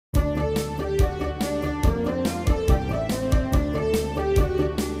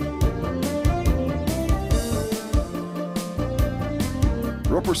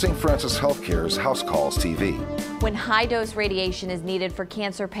Roper St. Francis Healthcare's House Calls TV. When high-dose radiation is needed for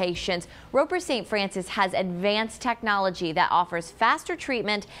cancer patients, Roper St. Francis has advanced technology that offers faster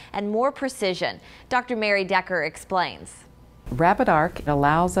treatment and more precision. Dr. Mary Decker explains. Rapid Arc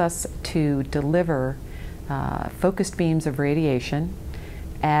allows us to deliver focused beams of radiation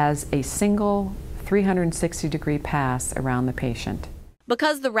as a single 360-degree pass around the patient.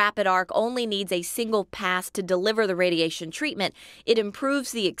 Because the Rapid Arc only needs a single pass to deliver the radiation treatment, it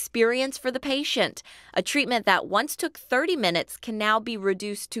improves the experience for the patient. A treatment that once took 30 minutes can now be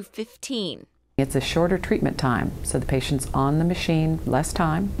reduced to 15. It's a shorter treatment time, so the patient's on the machine less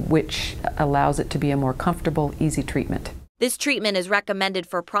time, which allows it to be a more comfortable, easy treatment. This treatment is recommended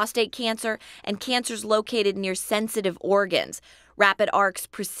for prostate cancer and cancers located near sensitive organs. Rapid Arc's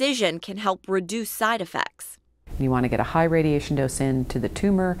precision can help reduce side effects. You want to get a high radiation dose into the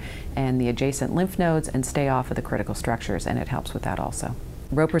tumor and the adjacent lymph nodes and stay off of the critical structures, and it helps with that also.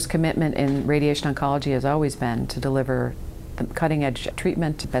 Roper's commitment in radiation oncology has always been to deliver the cutting-edge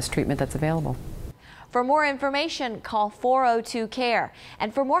treatment, best treatment that's available. For more information, call 402-CARE.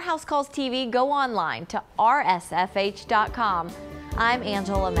 And for more House Calls TV, go online to rsfh.com. I'm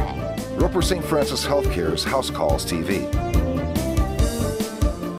Angela May. Roper St. Francis Healthcare's House Calls TV.